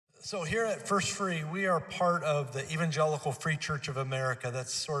So here at First Free, we are part of the Evangelical Free Church of America.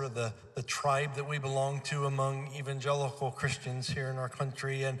 That's sort of the tribe that we belong to among evangelical Christians here in our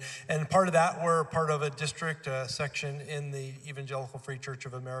country. And part of that, we're part of a district section in the Evangelical Free Church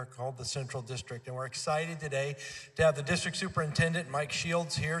of America called the Central District. And we're excited today to have the district superintendent, Mike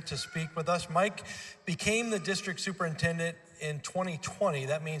Shields, here to speak with us. Mike became the district superintendent in 2020.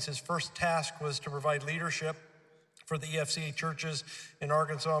 That means his first task was to provide leadership for the EFC churches in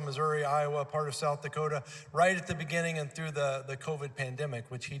Arkansas, Missouri, Iowa, part of South Dakota, right at the beginning and through the COVID pandemic,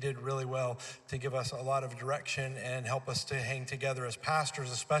 which he did really well to give us a lot of direction and help us to hang together as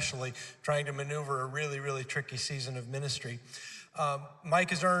pastors, especially trying to maneuver a really, really tricky season of ministry. Mike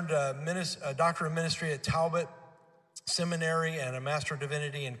has earned a doctorate of ministry at Talbot Seminary and a Master of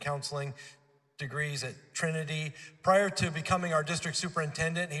Divinity in Counseling degrees at Trinity. Prior to becoming our district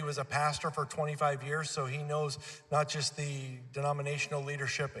superintendent, he was a pastor for 25 years, so he knows not just the denominational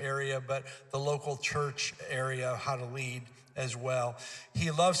leadership area, but the local church area, how to lead as well.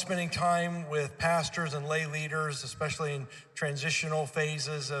 He loves spending time with pastors and lay leaders, especially in transitional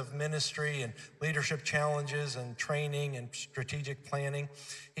phases of ministry and leadership challenges and training and strategic planning.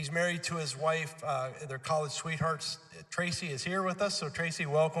 He's married to his wife, their college sweethearts. Tracy is here with us. So Tracy,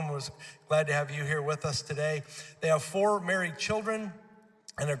 welcome. Was glad to have you here with us today. They have 4 married children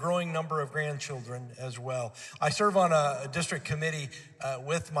and a growing number of grandchildren as well. I serve on a district committee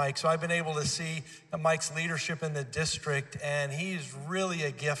with Mike, so I've been able to see Mike's leadership in the district, and he's really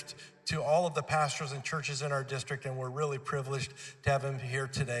a gift to all of the pastors and churches in our district, and we're really privileged to have him here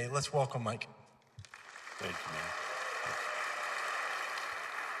today. Let's welcome Mike. Thank you, man.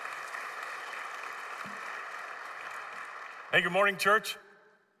 Hey, good morning, church.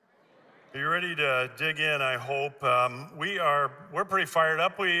 Are you ready to dig in, I hope? We're pretty fired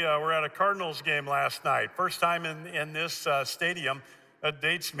up. We were at a Cardinals game last night. First time in this stadium. That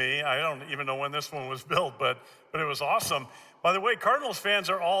dates me. I don't even know when this one was built, but it was awesome. By the way, Cardinals fans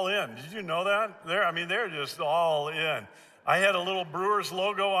are all in. Did you know that? They're just all in. I had a little Brewers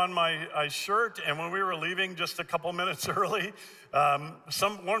logo on my shirt, and when we were leaving just a couple minutes early,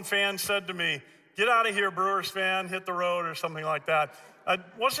 one fan said to me, "Get out of here, Brewers fan, hit the road," or something like that.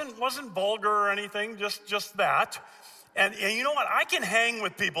 Wasn't vulgar or anything, just that. And you know what? I can hang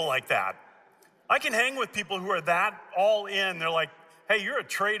with people like that. I can hang with people who are that all in. They're like, "Hey, you're a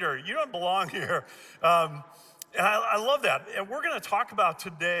traitor. You don't belong here." And I love that. And we're going to talk about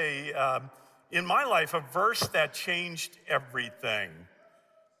today, in my life, a verse that changed everything.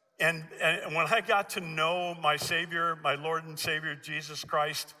 And when I got to know my Savior, my Lord and Savior, Jesus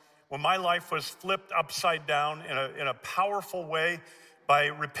Christ, when my life was flipped upside down in a powerful way by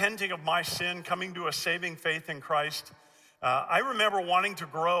repenting of my sin, coming to a saving faith in Christ, I remember wanting to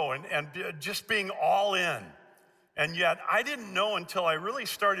grow and just being all in. And yet I didn't know until I really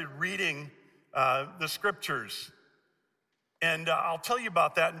started reading the scriptures. And I'll tell you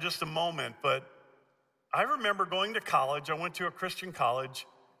about that in just a moment. But I remember going to college. I went to a Christian college.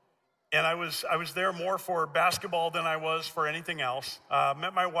 And I was there more for basketball than I was for anything else.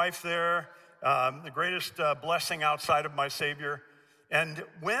 Met my wife there, the greatest blessing outside of my Savior. And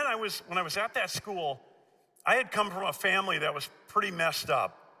when I was at that school, I had come from a family that was pretty messed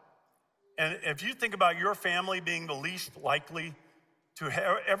up. And if you think about your family being the least likely to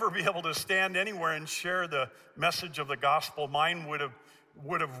ever be able to stand anywhere and share the message of the gospel, mine would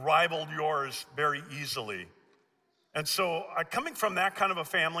have rivaled yours very easily. And so coming from that kind of a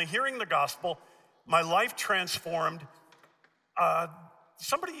family, hearing the gospel, my life transformed.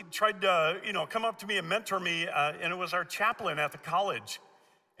 Somebody tried to, come up to me and mentor me, and it was our chaplain at the college.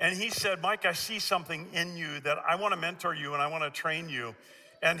 And he said, "Mike, I see something in you that I want to mentor you and I want to train you."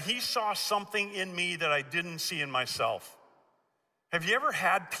 And he saw something in me that I didn't see in myself. Have you ever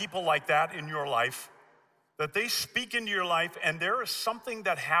had people like that in your life? That they speak into your life and there is something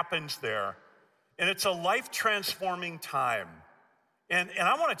that happens there. And it's a life-transforming time. And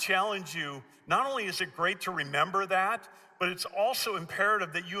I want to challenge you, not only is it great to remember that, but it's also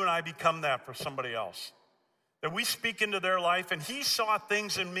imperative that you and I become that for somebody else. That we speak into their life, and he saw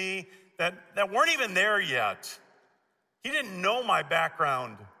things in me that weren't even there yet. He didn't know my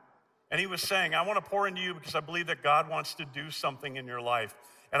background. And he was saying, "I want to pour into you because I believe that God wants to do something in your life.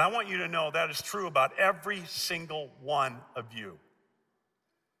 And I want you to know that is true about every single one of you."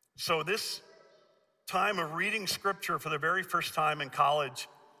 So this time of reading scripture for the very first time in college.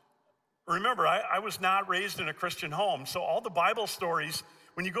 Remember, I was not raised in a Christian home, so all the Bible stories,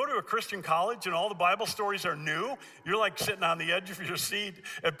 when you go to a Christian college and all the Bible stories are new, you're like sitting on the edge of your seat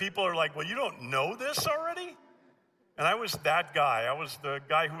and people are like, "Well, you don't know this already?" And I was that guy. I was the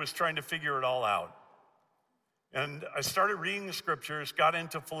guy who was trying to figure it all out. And I started reading the scriptures, got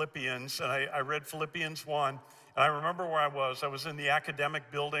into Philippians, and I read Philippians 1. And I remember where I was. I was in the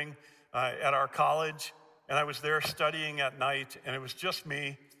academic building at our college, and I was there studying at night, and it was just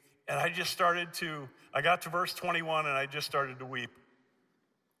me. And I got to verse 21, and I just started to weep.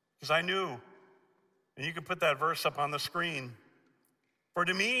 Because I knew, and you can put that verse up on the screen. For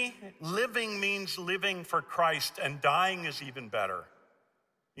to me, living means living for Christ, and dying is even better.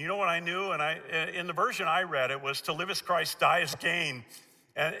 You know what I knew? And in the version I read, it was to live as Christ, die as gain.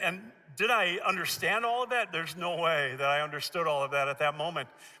 And did I understand all of that? There's no way that I understood all of that at that moment.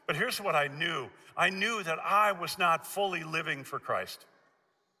 But here's what I knew. I knew that I was not fully living for Christ.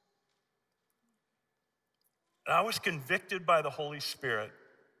 And I was convicted by the Holy Spirit.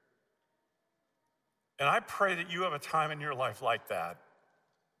 And I pray that you have a time in your life like that.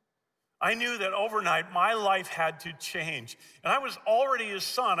 I knew that overnight my life had to change. And I was already his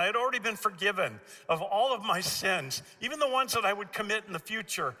son. I had already been forgiven of all of my sins, even the ones that I would commit in the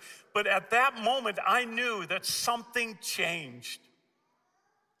future. But at that moment, I knew that something changed.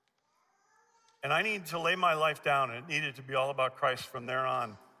 And I needed to lay my life down, and it needed to be all about Christ from there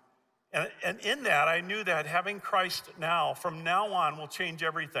on. And in that, I knew that having Christ from now on, will change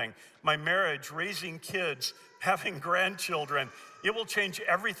everything. My marriage, raising kids, having grandchildren, it will change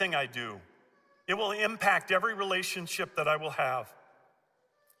everything I do. It will impact every relationship that I will have.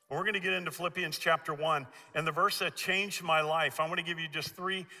 And we're going to get into Philippians chapter 1, and the verse that changed my life. I want to give you just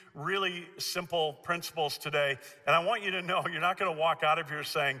 3 really simple principles today. And I want you to know you're not going to walk out of here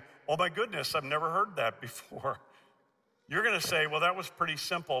saying, oh my goodness, I've never heard that before. You're going to say, well, that was pretty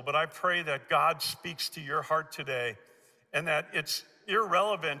simple, but I pray that God speaks to your heart today and that it's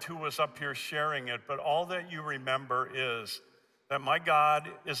irrelevant who was up here sharing it, but all that you remember is that my God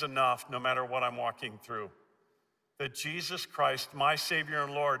is enough no matter what I'm walking through. That Jesus Christ, my Savior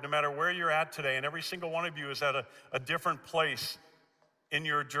and Lord, no matter where you're at today, and every single one of you is at a different place in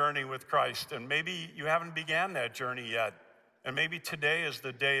your journey with Christ, and maybe you haven't began that journey yet, and maybe today is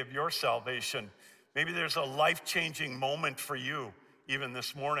the day of your salvation. Maybe there's a life-changing moment for you even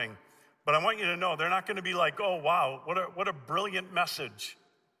this morning. But I want you to know they're not going to be like, oh, wow, what a brilliant message.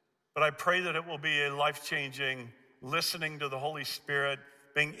 But I pray that it will be a life-changing listening to the Holy Spirit,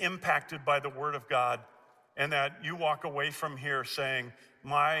 being impacted by the Word of God, and that you walk away from here saying,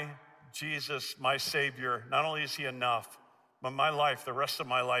 my Jesus, my Savior, not only is he enough, but my life, the rest of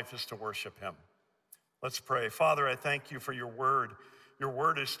my life is to worship him. Let's pray. Father, I thank you for your word. Your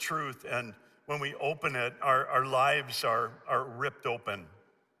word is truth, and when we open it, our lives are ripped open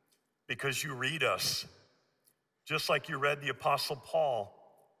because you read us. Just like you read the Apostle Paul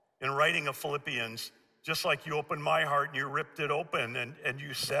in writing of Philippians, just like you opened my heart and you ripped it open and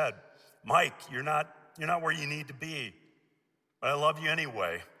you said, Mike, you're not where you need to be, but I love you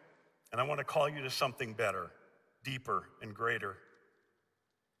anyway, and I want to call you to something better, deeper, and greater.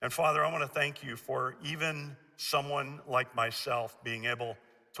 And Father, I want to thank you for even someone like myself being able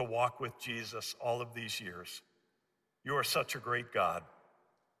to walk with Jesus all of these years. You are such a great God.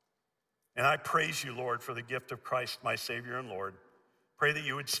 And I praise you, Lord, for the gift of Christ, my Savior and Lord. Pray that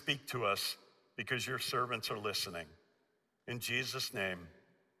you would speak to us because your servants are listening. In Jesus' name,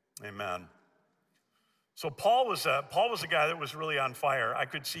 amen. So Paul was a guy that was really on fire. I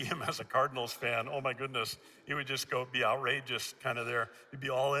could see him as a Cardinals fan. Oh my goodness, he would just be outrageous kind of there. He'd be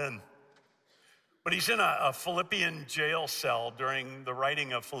all in. But he's in a Philippian jail cell during the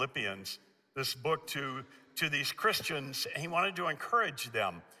writing of Philippians, this book to these Christians, and he wanted to encourage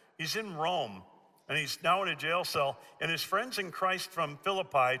them. He's in Rome, and he's now in a jail cell, and his friends in Christ from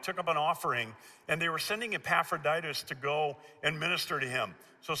Philippi took up an offering, and they were sending Epaphroditus to go and minister to him.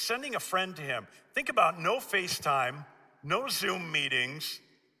 So sending a friend to him. Think about no FaceTime, no Zoom meetings,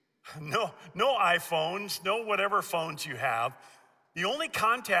 no iPhones, no whatever phones you have. The only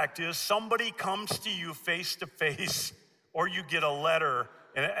contact is somebody comes to you face to face, or you get a letter.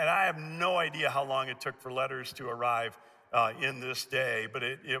 And I have no idea how long it took for letters to arrive in this day, but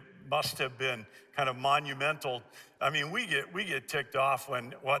it must have been kind of monumental. I mean, we get ticked off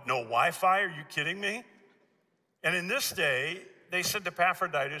when, no Wi-Fi? Are you kidding me? And in this day, they sent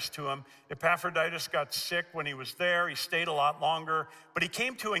Epaphroditus to him. Epaphroditus got sick when he was there. He stayed a lot longer, but he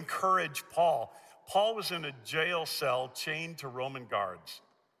came to encourage Paul. Paul was in a jail cell chained to Roman guards.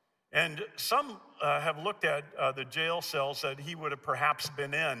 And some have looked at the jail cells that he would have perhaps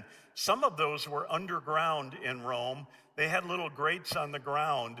been in. Some of those were underground in Rome. They had little grates on the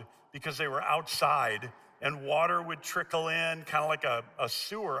ground because they were outside, and water would trickle in, kind of like a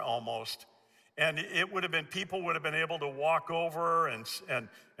sewer almost. And it would have been, people would have been able to walk over and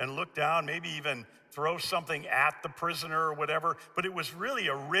look down, maybe even throw something at the prisoner or whatever. But it was really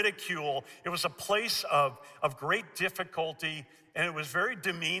a ridicule. It was a place of great difficulty, and it was very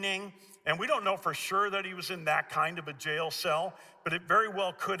demeaning. And we don't know for sure that he was in that kind of a jail cell, but it very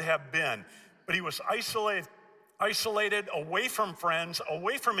well could have been. But he was isolated, away from friends,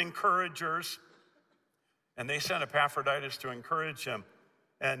 away from encouragers. And they sent Epaphroditus to encourage him.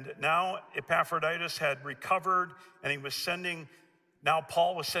 And now Epaphroditus had recovered, and now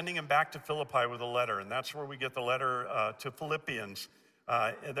Paul was sending him back to Philippi with a letter. And that's where we get the letter to Philippians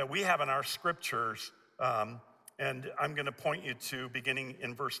that we have in our scriptures. And I'm going to point you to beginning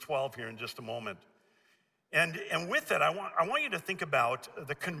in verse 12 here in just a moment. And with that, I want you to think about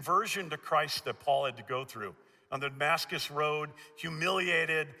the conversion to Christ that Paul had to go through. On the Damascus Road,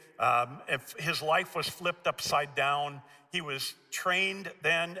 humiliated, his life was flipped upside down. He was trained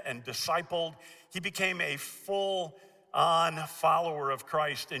then and discipled. He became a full-on follower of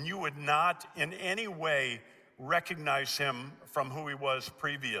Christ, and you would not in any way recognize him from who he was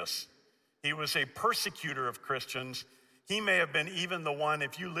previous. He was a persecutor of Christians. He may have been even the one,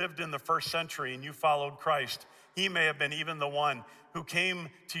 if you lived in the first century and you followed Christ, he may have been even the one who came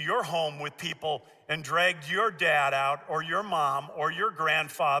to your home with people and dragged your dad out, or your mom, or your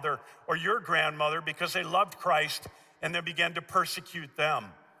grandfather, or your grandmother because they loved Christ and they began to persecute them.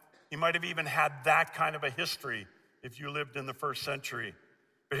 He might have even had that kind of a history if you lived in the first century.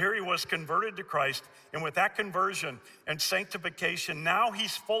 But here he was converted to Christ, and with that conversion and sanctification, now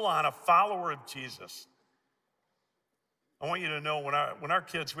he's full on a follower of Jesus. I want you to know when our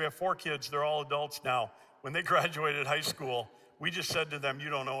kids, we have 4 kids, they're all adults now. When they graduated high school, we just said to them, you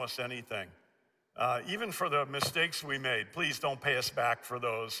don't owe us anything. Even for the mistakes we made, please don't pay us back for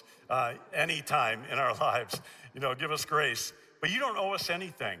those any time in our lives. Give us grace. But you don't owe us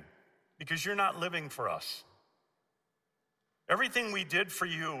anything because you're not living for us. Everything we did for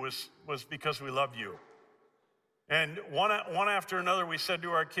you was because we love you. And one after another, we said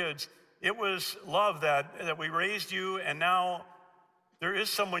to our kids, it was love that we raised you, and now there is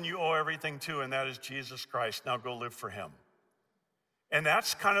someone you owe everything to, and that is Jesus Christ. Now go live for him. And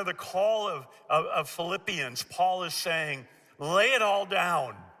that's kind of the call of Philippians. Paul is saying, lay it all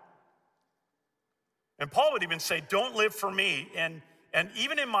down. And Paul would even say, don't live for me. And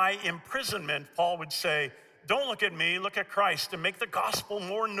even in my imprisonment, Paul would say, don't look at me, look at Christ, and make the gospel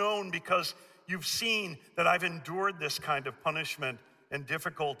more known, because you've seen that I've endured this kind of punishment and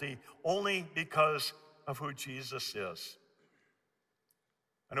difficulty only because of who Jesus is.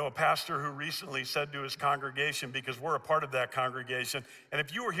 I know a pastor who recently said to his congregation, because we're a part of that congregation, and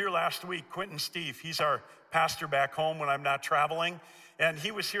if you were here last week, Quentin Steve, he's our pastor back home when I'm not traveling, and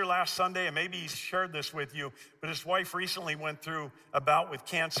he was here last Sunday, and maybe he shared this with you, but his wife recently went through a bout with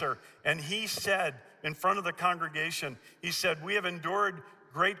cancer, and he said in front of the congregation, he said, we have endured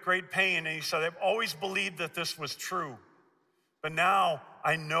great pain, and he said, I've always believed that this was true, but now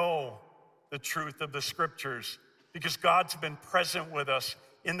I know the truth of the scriptures, because God's been present with us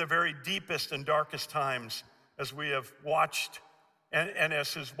in the very deepest and darkest times as we have watched and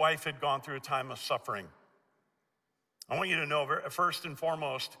as his wife had gone through a time of suffering. I want you to know first and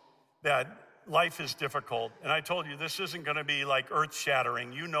foremost that life is difficult. And I told you this isn't going to be like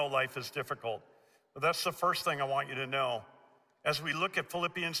earth-shattering. You know life is difficult. But that's the first thing I want you to know. As we look at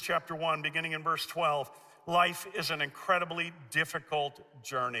Philippians chapter 1, beginning in verse 12, life is an incredibly difficult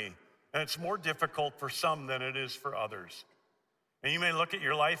journey. And it's more difficult for some than it is for others. And you may look at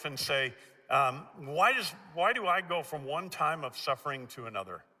your life and say, why do I go from one time of suffering to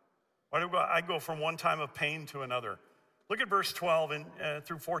another? Why do I go from one time of pain to another? Look at verse 12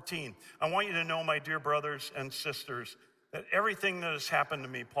 through 14. I want you to know, my dear brothers and sisters, that everything that has happened to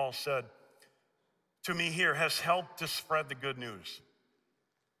me, Paul said, to me here has helped to spread the good news.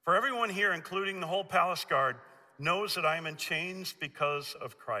 For everyone here, including the whole palace guard, knows that I am in chains because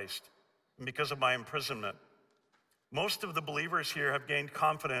of Christ and because of my imprisonment. Most of the believers here have gained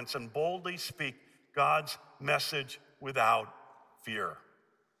confidence and boldly speak God's message without fear.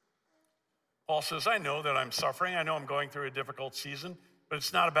 Paul says, I know that I'm suffering. I know I'm going through a difficult season, but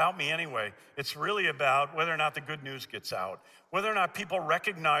it's not about me anyway. It's really about whether or not the good news gets out, whether or not people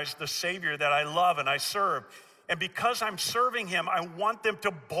recognize the Savior that I love and I serve. And because I'm serving him, I want them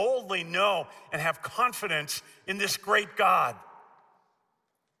to boldly know and have confidence in this great God.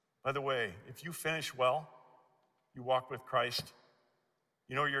 By the way, if you finish well, you walk with Christ.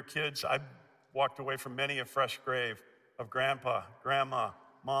 You know, your kids, I've walked away from many a fresh grave of grandpa, grandma,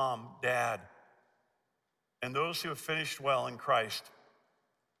 mom, dad. And those who have finished well in Christ,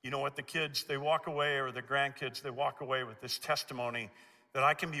 you know what, the kids, they walk away, or the grandkids, they walk away with this testimony that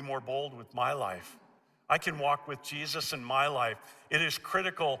I can be more bold with my life. I can walk with Jesus in my life. It is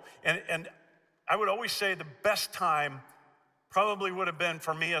critical. And I would always say the best time probably would have been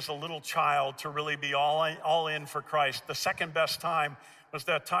for me as a little child to really be all in for Christ. The second best time was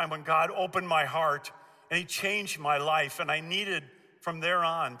that time when God opened my heart and he changed my life. And I needed from there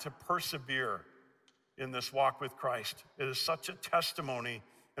on to persevere in this walk with Christ. It is such a testimony.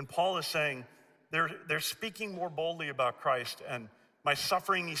 And Paul is saying they're speaking more boldly about Christ. And my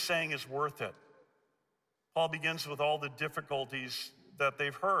suffering, he's saying, is worth it. Paul begins with all the difficulties that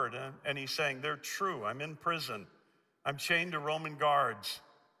they've heard. And he's saying they're true. I'm in prison. I'm chained to Roman guards.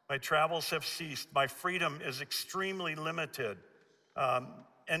 My travels have ceased. My freedom is extremely limited.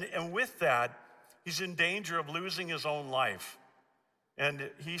 And with that, he's in danger of losing his own life. And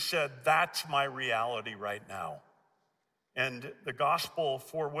he said, that's my reality right now. And the gospel,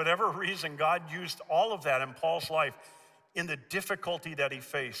 for whatever reason, God used all of that in Paul's life in the difficulty that he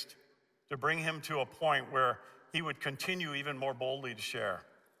faced to bring him to a point where he would continue even more boldly to share.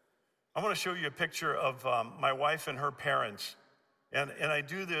 I want to show you a picture of my wife and her parents. And I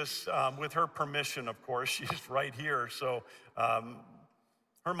do this with her permission, of course. She's right here. So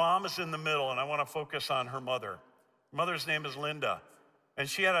her mom is in the middle, and I want to focus on her mother. Her mother's name is Linda. And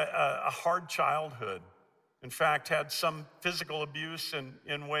she had a hard childhood. In fact, had some physical abuse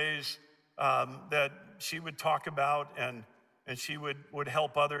in ways that she would talk about, and she would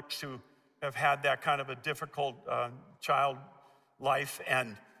help others who have had that kind of a difficult child life.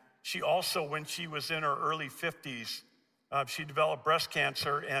 And she also, when she was in her early 50s, she developed breast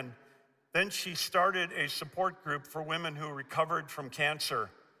cancer, and then she started a support group for women who recovered from cancer.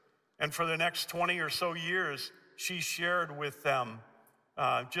 And for the next 20 or so years, she shared with them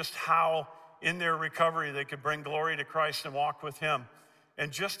just how in their recovery they could bring glory to Christ and walk with him.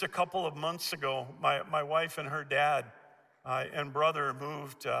 And just a couple of months ago, my wife and her dad and brother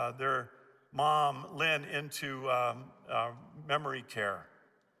moved their mom, Lynn, into memory care.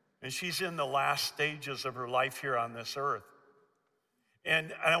 And she's in the last stages of her life here on this earth.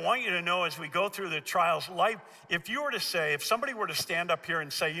 And I want you to know, as we go through the trials, life, if somebody were to stand up here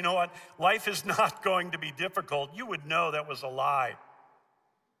and say, you know what, life is not going to be difficult, you would know that was a lie.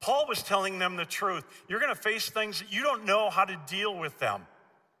 Paul was telling them the truth. You're going to face things that you don't know how to deal with them.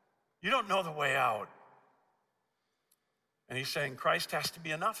 You don't know the way out. And he's saying Christ has to be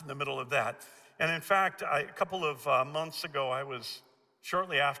enough in the middle of that. And in fact, a couple of months ago,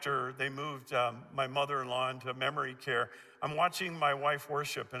 shortly after they moved my mother-in-law into memory care, I'm watching my wife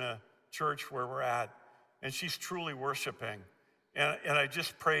worship in a church where we're at, and she's truly worshiping. And I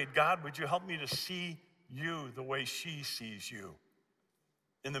just prayed, God, would you help me to see you the way she sees you?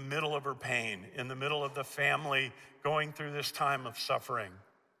 In the middle of her pain, in the middle of the family going through this time of suffering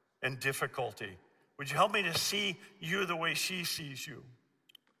and difficulty. Would you help me to see you the way she sees you?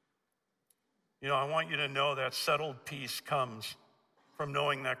 You know, I want you to know that settled peace comes from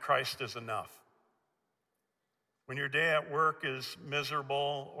knowing that Christ is enough. When your day at work is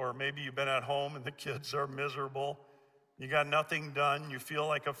miserable, or maybe you've been at home and the kids are miserable, you got nothing done, you feel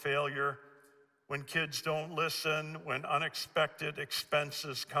like a failure, when kids don't listen, when unexpected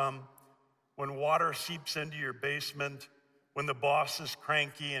expenses come, when water seeps into your basement, when the boss is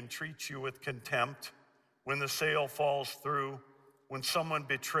cranky and treats you with contempt, when the sale falls through, when someone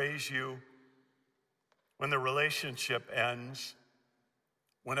betrays you, when the relationship ends,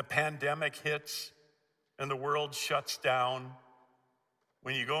 when a pandemic hits and the world shuts down,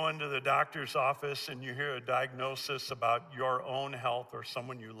 when you go into the doctor's office and you hear a diagnosis about your own health or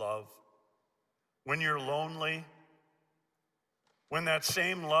someone you love, when you're lonely, when that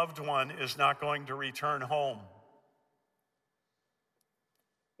same loved one is not going to return home,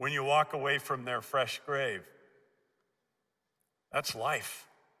 when you walk away from their fresh grave. That's life.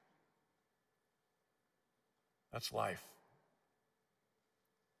 That's life.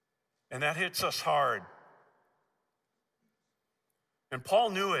 And that hits us hard. And Paul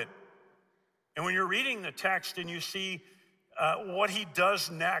knew it. And when you're reading the text and you see what he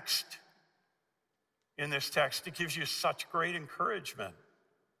does next in this text, it gives you such great encouragement.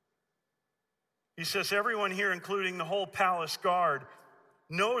 He says, everyone here, including the whole palace guard,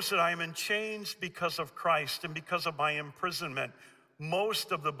 knows that I am in chains because of Christ and because of my imprisonment.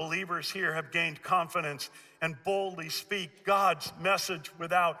 Most of the believers here have gained confidence and boldly speak God's message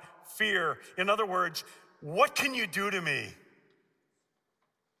without fear. In other words, what can you do to me?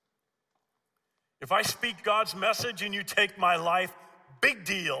 If I speak God's message and you take my life, big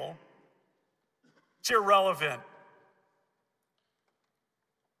deal. It's irrelevant.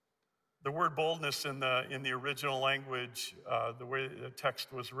 The word boldness in the original language, the way the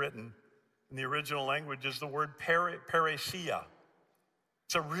text was written, in the original language is the word parousia.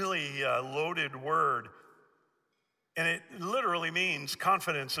 It's a really loaded word. And it literally means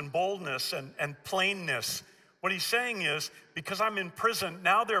confidence and boldness and plainness. What he's saying is, because I'm in prison,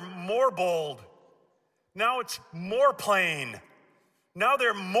 now they're more bold. Now it's more plain. Now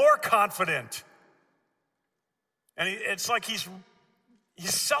they're more confident. And it's like he's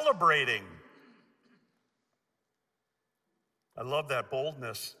celebrating. I love that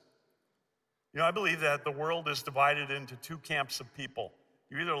boldness. You know, I believe that the world is divided into two camps of people.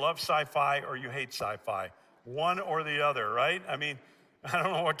 You either love sci-fi or you hate sci-fi. One or the other, right? I mean, I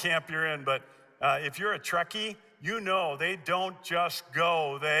don't know what camp you're in, but if you're a Trekkie, you know they don't just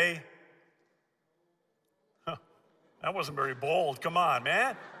go, that wasn't very bold. Come on,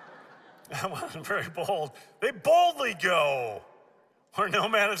 man. That wasn't very bold. They boldly go where no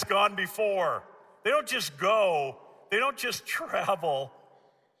man has gone before. They don't just go. They don't just travel.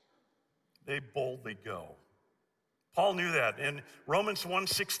 They boldly go. Paul knew that. In Romans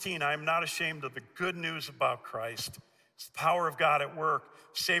 1:16, I am not ashamed of the good news about Christ. It's the power of God at work,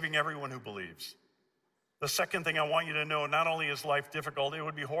 saving everyone who believes. The second thing I want you to know, not only is life difficult, it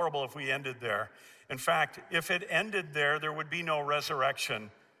would be horrible if we ended there. In fact, if it ended there, there would be no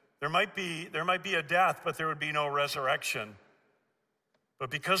resurrection. There might be a death, but there would be no resurrection. But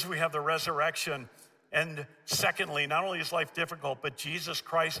because we have the resurrection, and secondly, not only is life difficult, but Jesus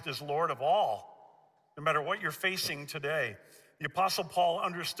Christ is Lord of all. No matter what you're facing today, the Apostle Paul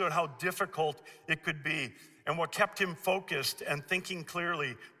understood how difficult it could be. And what kept him focused and thinking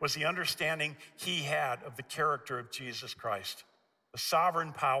clearly was the understanding he had of the character of Jesus Christ, the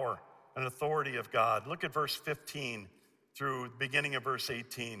sovereign power and authority of God. Look at verse 15 through the beginning of verse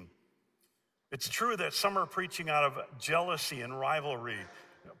 18. It's true that some are preaching out of jealousy and rivalry.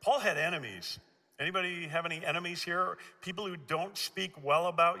 Paul had enemies. Anybody have any enemies here? People who don't speak well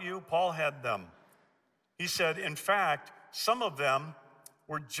about you? Paul had them. He said, in fact, some of them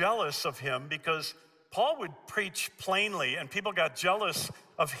were jealous of him because Paul would preach plainly, and people got jealous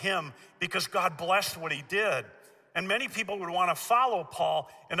of him because God blessed what he did. And many people would want to follow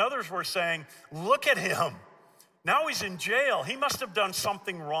Paul, and others were saying, look at him. Now he's in jail. He must have done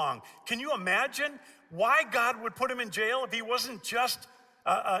something wrong. Can you imagine why God would put him in jail if he wasn't just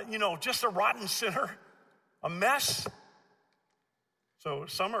a rotten sinner, a mess? So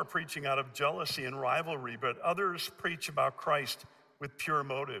some are preaching out of jealousy and rivalry, but others preach about Christ with pure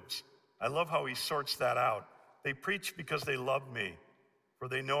motives. I love how he sorts that out. They preach because they love me, for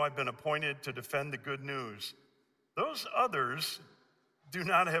they know I've been appointed to defend the good news. Those others do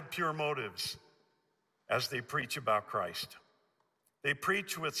not have pure motives as they preach about Christ. They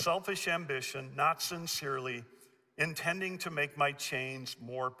preach with selfish ambition, not sincerely, intending to make my chains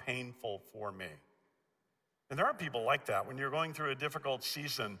more painful for me. And there are people like that. When you're going through a difficult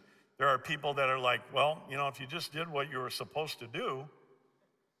season, there are people that are like, well, if you just did what you were supposed to do.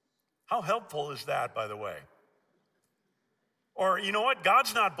 How helpful is that, by the way? Or, you know what?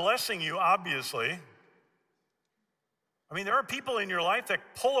 God's not blessing you, obviously. I mean, there are people in your life that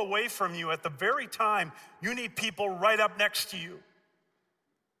pull away from you at the very time you need people right up next to you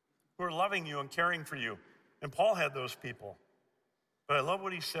who are loving you and caring for you. And Paul had those people. But I love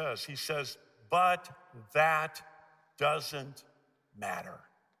what he says. He says, but that doesn't matter.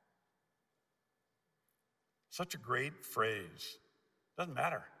 Such a great phrase. Doesn't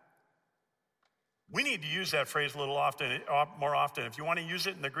matter. We need to use that phrase a little more often. If you want to use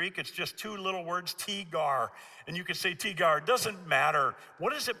it in the Greek, it's just two little words, tigar. And you could say tigar, doesn't matter.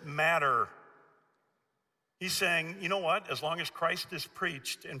 What does it matter? He's saying, you know what? As long as Christ is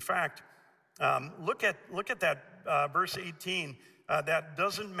preached. In fact, look at that verse 18. That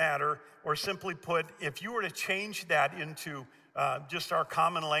doesn't matter. Or simply put, if you were to change that into just our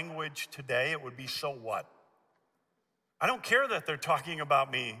common language today, it would be so what? I don't care that they're talking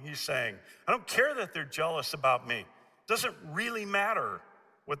about me, he's saying. I don't care that they're jealous about me. It doesn't really matter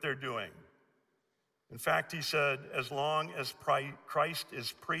what they're doing. In fact, he said, as long as Christ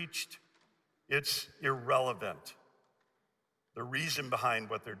is preached, it's irrelevant, the reason behind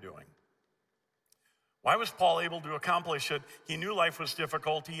what they're doing. Why was Paul able to accomplish it? He knew life was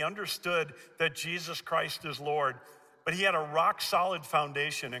difficult. He understood that Jesus Christ is Lord, but he had a rock-solid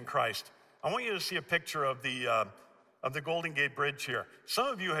foundation in Christ. I want you to see a picture of the Golden Gate Bridge here. Some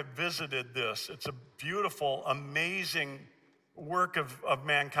of you have visited this. It's a beautiful, amazing work of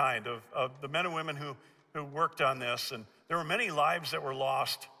mankind, of the men and women who worked on this. And there were many lives that were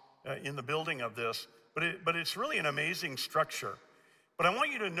lost in the building of this, but it's really an amazing structure. But I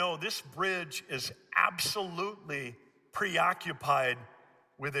want you to know this bridge is absolutely preoccupied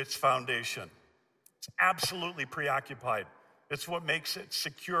with its foundation. It's absolutely preoccupied. It's what makes it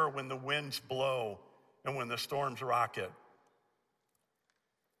secure when the winds blow and when the storms rock it.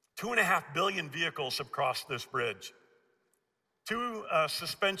 2.5 billion vehicles have crossed this bridge. Two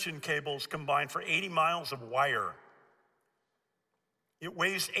suspension cables combined for 80 miles of wire. It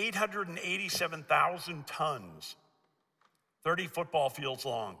weighs 887,000 tons, 30 football fields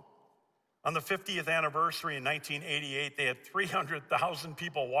long. On the 50th anniversary in 1988, they had 300,000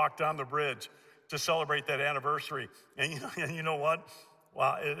 people walk down the bridge to celebrate that anniversary. And you know what?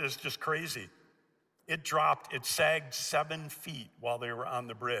 Wow, it is just crazy. It sagged 7 feet while they were on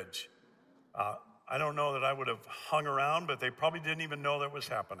the bridge. I don't know that I would have hung around, but they probably didn't even know that was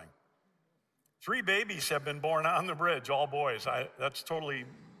happening. 3 babies have been born on the bridge, all boys. That's totally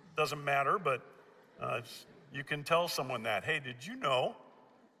doesn't matter, but you can tell someone that. Hey, did you know?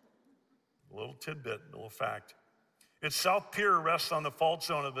 A little tidbit, a little fact. Its south pier rests on the fault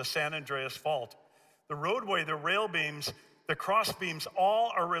zone of the San Andreas Fault. The roadway, the rail beams, the cross beams,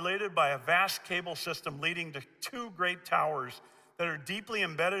 all are related by a vast cable system leading to 2 great towers that are deeply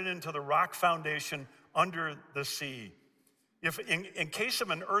embedded into the rock foundation under the sea. If in case of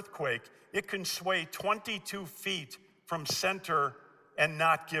an earthquake, it can sway 22 feet from center and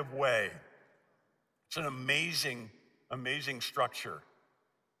not give way. It's an amazing, amazing structure.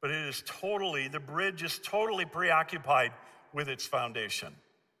 But the bridge is totally preoccupied with its foundation.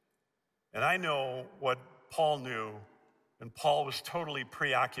 And I know what Paul knew, and Paul was totally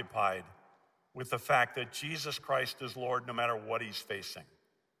preoccupied with the fact that Jesus Christ is Lord no matter what he's facing.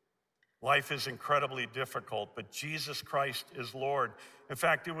 Life is incredibly difficult, but Jesus Christ is Lord. In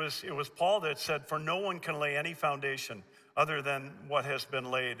fact, it was Paul that said, "For no one can lay any foundation other than what has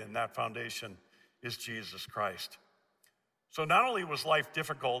been laid, and that foundation is Jesus Christ." So not only was life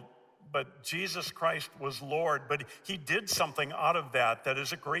difficult, but Jesus Christ was Lord, but he did something out of that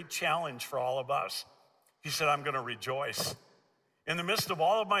is a great challenge for all of us. He said, "I'm going to rejoice. In the midst of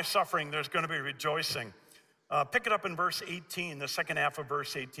all of my suffering, there's going to be rejoicing." Pick it up in verse 18, the second half of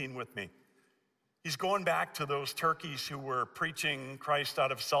verse 18 with me. He's going back to those turkeys who were preaching Christ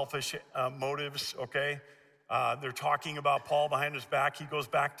out of selfish motives, okay? They're talking about Paul behind his back. He goes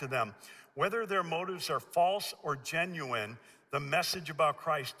back to them. Whether their motives are false or genuine, the message about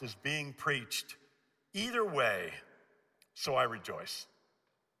Christ is being preached. Either way, so I rejoice.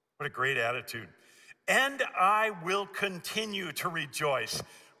 What a great attitude. And I will continue to rejoice,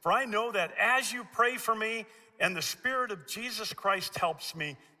 for I know that as you pray for me and the Spirit of Jesus Christ helps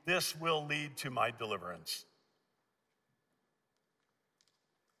me, this will lead to my deliverance.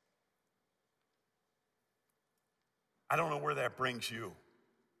 I don't know where that brings you.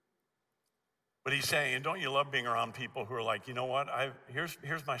 But he's saying, and don't you love being around people who are like, you know what,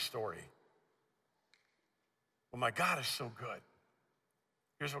 here's my story. Well, my God is so good.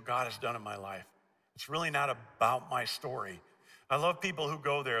 Here's what God has done in my life. It's really not about my story. I love people who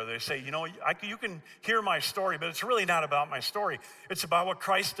go there. They say, you know, you can hear my story, but it's really not about my story. It's about what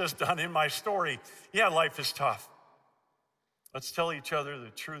Christ has done in my story. Yeah, life is tough. Let's tell each other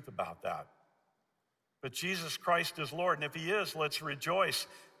the truth about that. But Jesus Christ is Lord, and if he is, let's rejoice.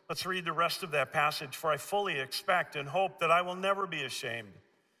 Let's read the rest of that passage. For I fully expect and hope that I will never be ashamed,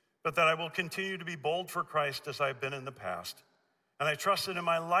 but that I will continue to be bold for Christ as I've been in the past. And I trust that in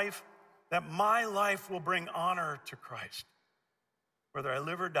my life, that my life will bring honor to Christ. Whether I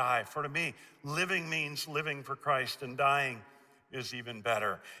live or die, for to me, living means living for Christ, and dying is even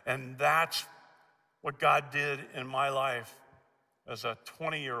better. And that's what God did in my life as a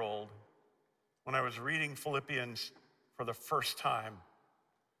 20-year-old when I was reading Philippians for the first time.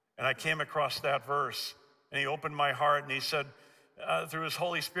 And I came across that verse, and he opened my heart, and he said, through his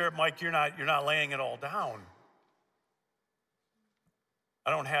Holy Spirit, Mike, you're not laying it all down. I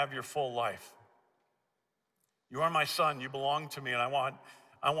don't have your full life. You are my son. You belong to me, and I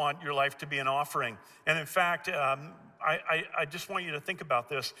want your life to be an offering. And in fact, I just want you to think about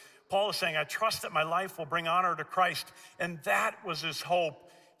this. Paul is saying, I trust that my life will bring honor to Christ, and that was his hope.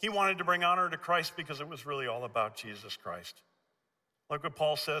 He wanted to bring honor to Christ because it was really all about Jesus Christ. Look what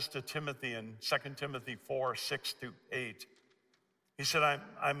Paul says to Timothy in 2 Timothy 4, 6-8. He said,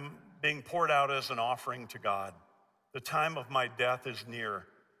 I'm being poured out as an offering to God. The time of my death is near.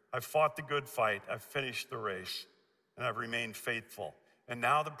 I've fought the good fight. I've finished the race, and I've remained faithful. And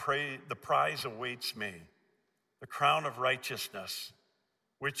now the prize awaits me, the crown of righteousness,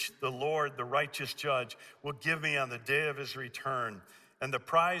 which the Lord, the righteous judge, will give me on the day of his return. And the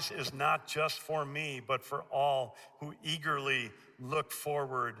prize is not just for me, but for all who eagerly look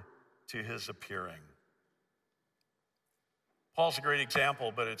forward to his appearing. Paul's a great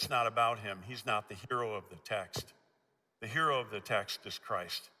example, but it's not about him. He's not the hero of the text. The hero of the text is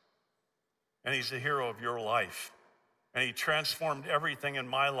Christ. And he's the hero of your life. And he transformed everything in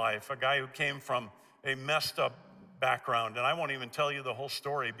my life. A guy who came from a messed up background, and I won't even tell you the whole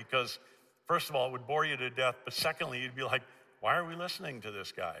story because, first of all, it would bore you to death, but secondly, you'd be like, why are we listening to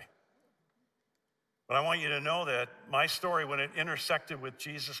this guy? But I want you to know that my story, when it intersected with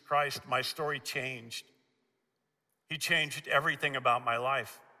Jesus Christ, my story changed. He changed everything about my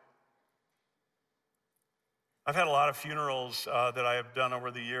life. I've had a lot of funerals that I have done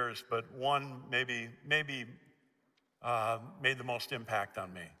over the years, but one maybe made the most impact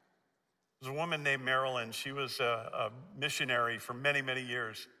on me. There's a woman named Marilyn. She was a missionary for many, many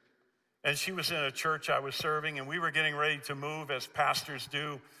years. And she was in a church I was serving, and we were getting ready to move as pastors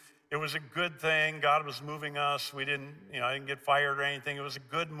do. It was a good thing. God was moving us. I didn't get fired or anything. It was a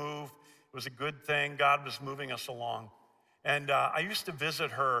good move. It was a good thing. God was moving us along. And I used to visit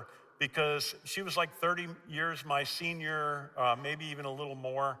her because she was like 30 years my senior, maybe even a little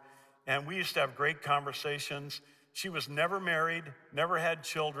more. And we used to have great conversations. She was never married, never had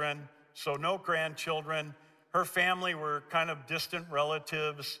children, so no grandchildren. Her family were kind of distant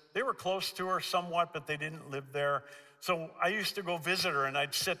relatives. They were close to her somewhat, but they didn't live there. So I used to go visit her, and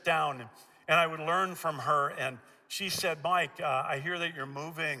I'd sit down, and I would learn from her. And she said, Mike, I hear that you're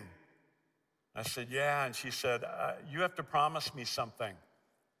moving. I said, yeah. And she said, you have to promise me something,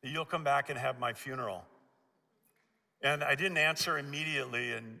 that you'll come back and have my funeral. And I didn't answer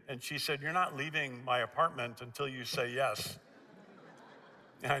immediately, and she said, you're not leaving my apartment until you say yes.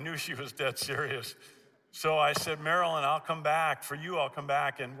 And I knew she was dead serious. So I said, Marilyn, I'll come back. For you, I'll come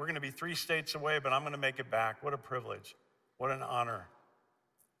back. And we're going to be 3 states away, but I'm going to make it back. What a privilege. What an honor.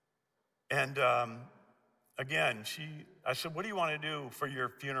 And again, I said, what do you want to do for your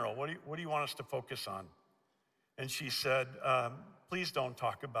funeral? What do you want us to focus on? And she said, please don't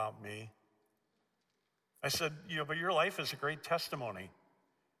talk about me. I said, but your life is a great testimony.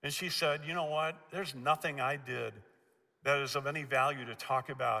 And she said, you know what? There's nothing I did that is of any value to talk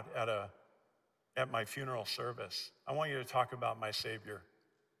about at my funeral service. I want you to talk about my Savior.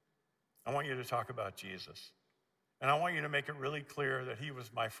 I want you to talk about Jesus. And I want you to make it really clear that he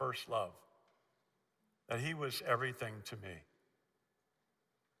was my first love, that he was everything to me.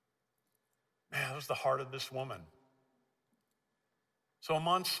 Man, that was the heart of this woman. So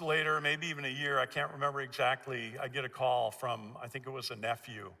months later, maybe even a year, I can't remember exactly, I get a call from, I think it was a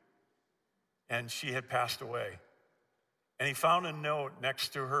nephew, and she had passed away. And he found a note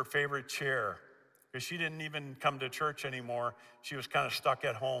next to her favorite chair, because she didn't even come to church anymore. She was kind of stuck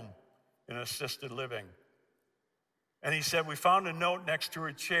at home in assisted living. And he said, we found a note next to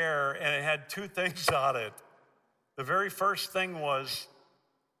her chair, and it had 2 things on it. The very first thing was,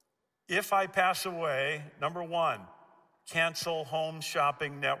 if I pass away, number 1, cancel Home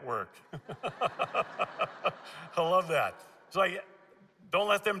Shopping Network. I love that. It's like, don't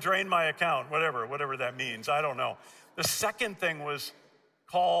let them drain my account, whatever that means. I don't know. The second thing was,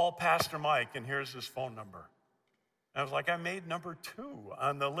 call Pastor Mike, and here's his phone number. And I was like, I made number 2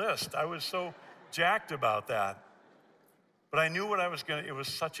 on the list. I was so jacked about that. But I knew what I was it was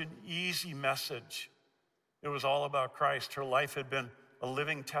such an easy message. It was all about Christ. Her life had been a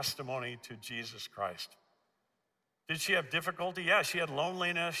living testimony to Jesus Christ. Did she have difficulty? Yeah, she had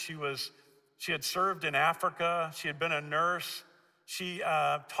loneliness. She had served in Africa. She had been a nurse. She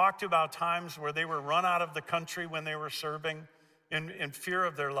talked about times where they were run out of the country when they were serving in fear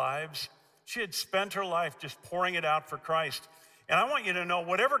of their lives. She had spent her life just pouring it out for Christ. And I want you to know,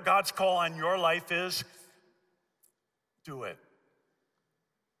 whatever God's call on your life is, do it.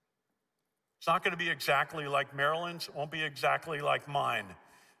 It's not going to be exactly like Marilyn's. It won't be exactly like mine.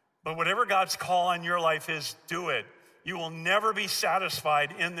 But whatever God's call on your life is, do it. You will never be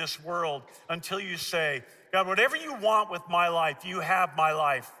satisfied in this world until you say, God, whatever you want with my life, you have my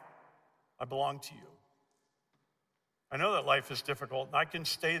life. I belong to you. I know that life is difficult, and I can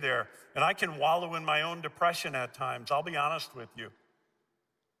stay there, and I can wallow in my own depression at times. I'll be honest with you.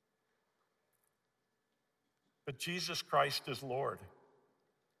 But Jesus Christ is Lord.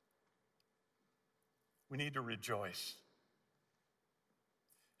 We need to rejoice.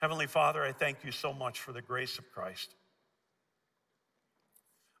 Heavenly Father, I thank you so much for the grace of Christ.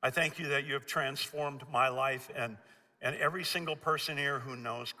 I thank you that you have transformed my life and every single person here who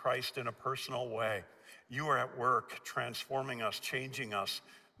knows Christ in a personal way. You are at work transforming us, changing us,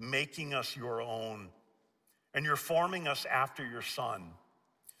 making us your own. And you're forming us after your Son.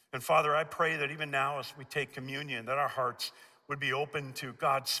 And Father, I pray that even now as we take communion, that our hearts would be open to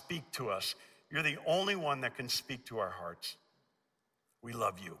God, speak to us. You're the only one that can speak to our hearts. We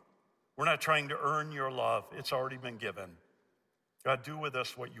love you. We're not trying to earn your love. It's already been given. God, do with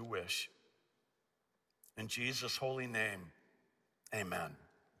us what you wish. In Jesus' holy name, amen.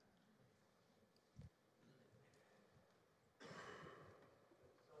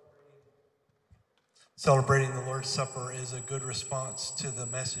 Celebrating the Lord's Supper is a good response to the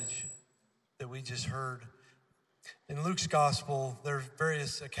message that we just heard. In Luke's gospel, there are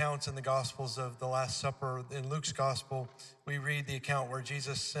various accounts in the gospels of the Last Supper. In Luke's gospel, we read the account where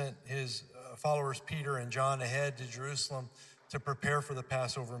Jesus sent his followers, Peter and John, ahead to Jerusalem to prepare for the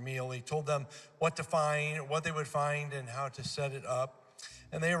Passover meal. He told them what to find, what they would find, and how to set it up.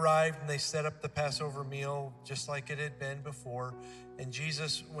 And they arrived and they set up the Passover meal just like it had been before. And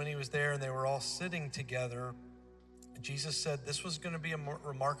Jesus, when he was there and they were all sitting together, Jesus said this was going to be a more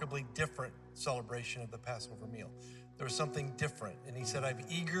remarkably different celebration of the Passover meal. There was something different. And he said, I've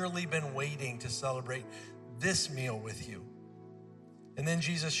eagerly been waiting to celebrate this meal with you. And then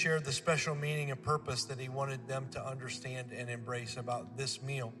Jesus shared the special meaning and purpose that he wanted them to understand and embrace about this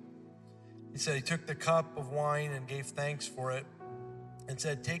meal. He said he took the cup of wine and gave thanks for it and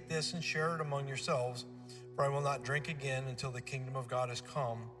said, take this and share it among yourselves, for I will not drink again until the kingdom of God has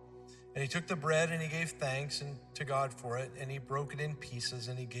come. And he took the bread and he gave thanks to God for it, and he broke it in pieces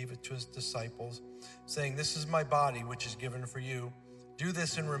and he gave it to his disciples, saying, this is my body, which is given for you. Do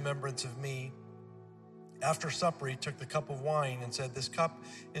this in remembrance of me. After supper, he took the cup of wine and said, this cup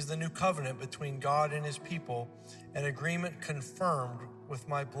is the new covenant between God and his people, an agreement confirmed with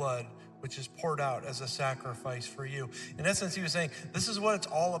my blood, which is poured out as a sacrifice for you. In essence, he was saying, this is what it's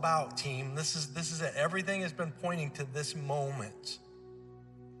all about, team. This is it. Everything has been pointing to this moment.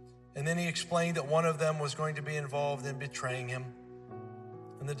 And then he explained that one of them was going to be involved in betraying him.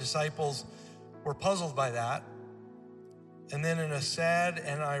 And the disciples were puzzled by that. And then in a sad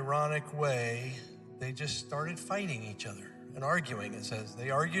and ironic way, they just started fighting each other and arguing, it says. They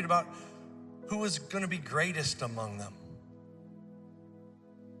argued about who was going to be greatest among them.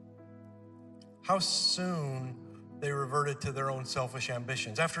 How soon they reverted to their own selfish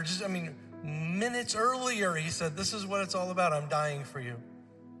ambitions. After just, minutes earlier, he said, this is what it's all about. I'm dying for you.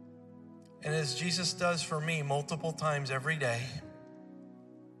 And as Jesus does for me multiple times every day,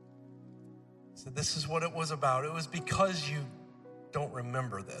 he said, this is what it was about. It was because you don't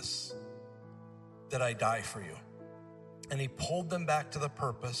remember this that I die for you. And he pulled them back to the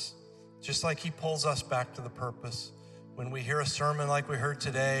purpose, just like he pulls us back to the purpose. When we hear a sermon like we heard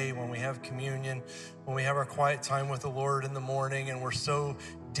today, when we have communion, when we have our quiet time with the Lord in the morning and we're so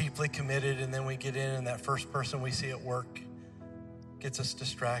deeply committed, and then we get in and that first person we see at work gets us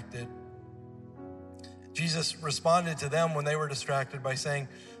distracted. Jesus responded to them when they were distracted by saying,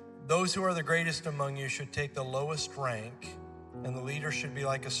 those who are the greatest among you should take the lowest rank, and the leader should be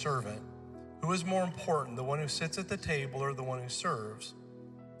like a servant. Who is more important, the one who sits at the table or the one who serves?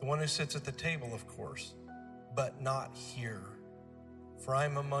 The one who sits at the table, of course, but not here. For I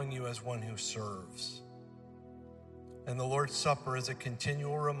am among you as one who serves. And the Lord's Supper is a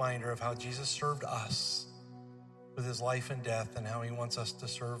continual reminder of how Jesus served us with his life and death, and how he wants us to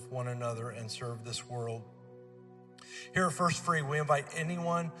serve one another and serve this world. Here at First Free, we invite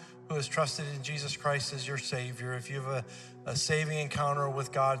anyone who has trusted in Jesus Christ as your Savior. If you have a saving encounter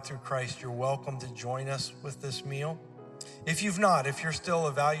with God through Christ, you're welcome to join us with this meal. If you've not, if you're still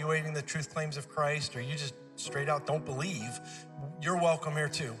evaluating the truth claims of Christ, or you just straight out don't believe, you're welcome here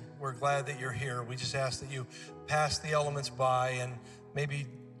too. We're glad that you're here. We just ask that you pass the elements by and maybe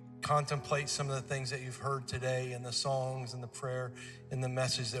contemplate some of the things that you've heard today in the songs and the prayer and the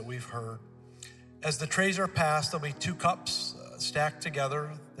message that we've heard. As the trays are passed, there'll be 2 cups stacked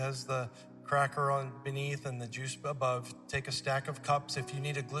together. There's the cracker on beneath and the juice above. Take a stack of cups. If you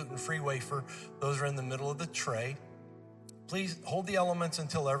need a gluten-free wafer, those are in the middle of the tray. Please hold the elements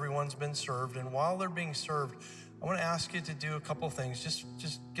until everyone's been served. And while they're being served, I want to ask you to do a couple things.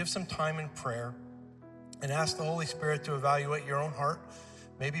 Just give some time in prayer and ask the Holy Spirit to evaluate your own heart.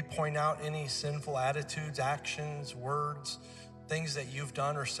 Maybe point out any sinful attitudes, actions, words, things that you've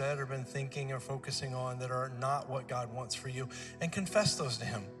done or said or been thinking or focusing on that are not what God wants for you, and confess those to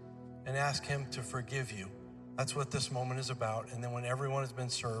him and ask him to forgive you. That's what this moment is about. And then when everyone has been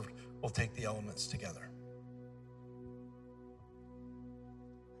served, we'll take the elements together.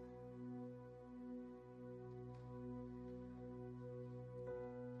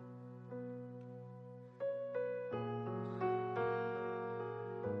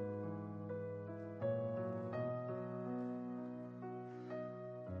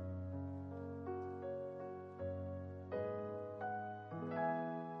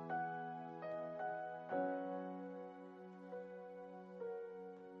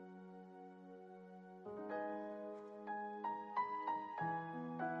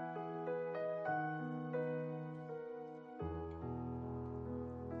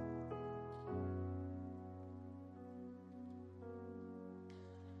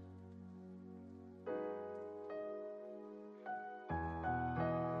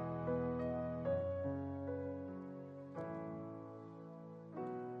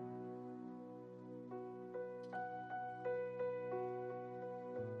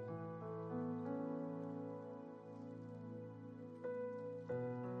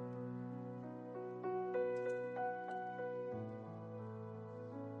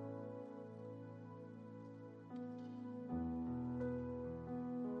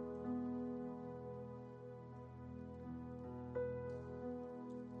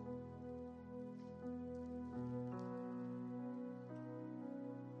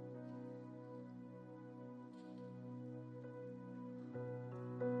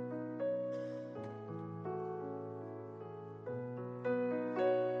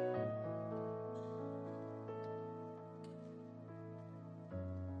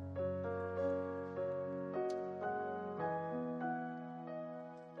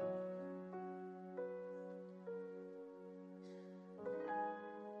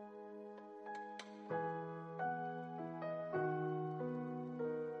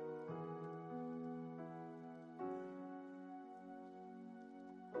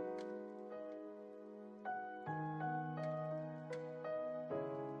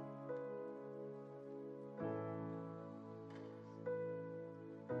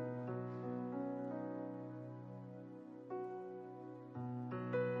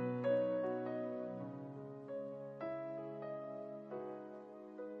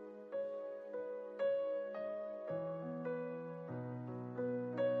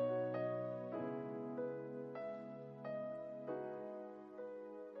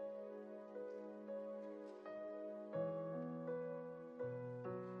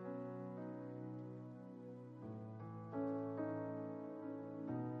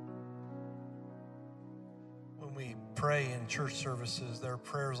 when we pray in church services, there are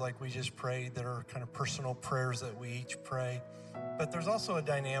prayers like we just prayed that are kind of personal prayers that we each pray. But there's also a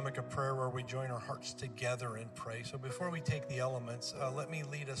dynamic of prayer where we join our hearts together and pray. So before we take the elements, let me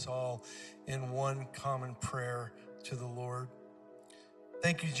lead us all in one common prayer to the Lord.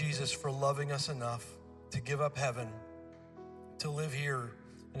 Thank you, Jesus, for loving us enough to give up heaven, to live here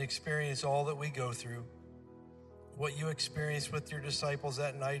and experience all that we go through. What you experienced with your disciples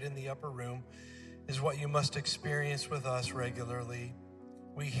that night in the upper room is what you must experience with us regularly.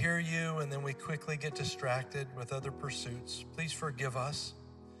 We hear you and then we quickly get distracted with other pursuits. Please forgive us.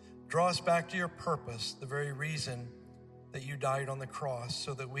 Draw us back to your purpose, the very reason that you died on the cross,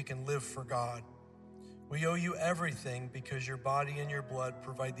 so that we can live for God. We owe you everything because your body and your blood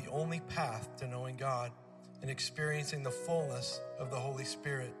provide the only path to knowing God and experiencing the fullness of the Holy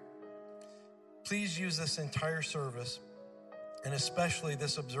Spirit. Please use this entire service, and especially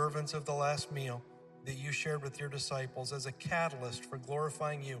this observance of the last meal that you shared with your disciples, as a catalyst for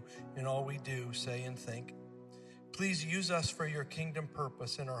glorifying you in all we do, say, and think. Please use us for your kingdom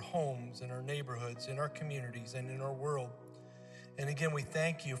purpose in our homes, in our neighborhoods, in our communities, and in our world. And again, we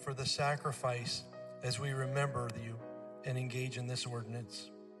thank you for the sacrifice as we remember you and engage in this ordinance.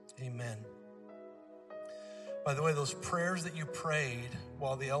 Amen. By the way, those prayers that you prayed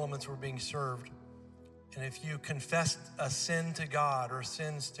while the elements were being served, and if you confessed a sin to God or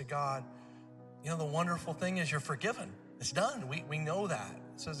sins to God, you know, the wonderful thing is you're forgiven. It's done. We know that.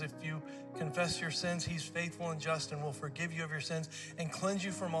 It says if you confess your sins, he's faithful and just and will forgive you of your sins and cleanse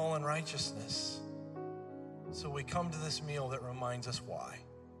you from all unrighteousness. So we come to this meal that reminds us why.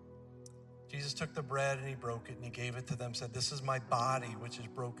 Jesus took the bread and he broke it and he gave it to them, said, "This is my body, which is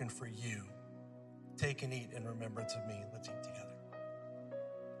broken for you. Take and eat in remembrance of me." Let's eat together.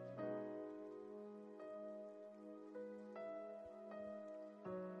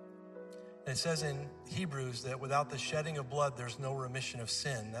 And it says in Hebrews that without the shedding of blood, there's no remission of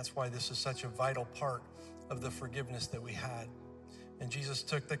sin. That's why this is such a vital part of the forgiveness that we had. And Jesus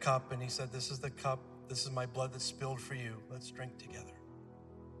took the cup and he said, "This is the cup. This is my blood that's spilled for you. Let's drink together."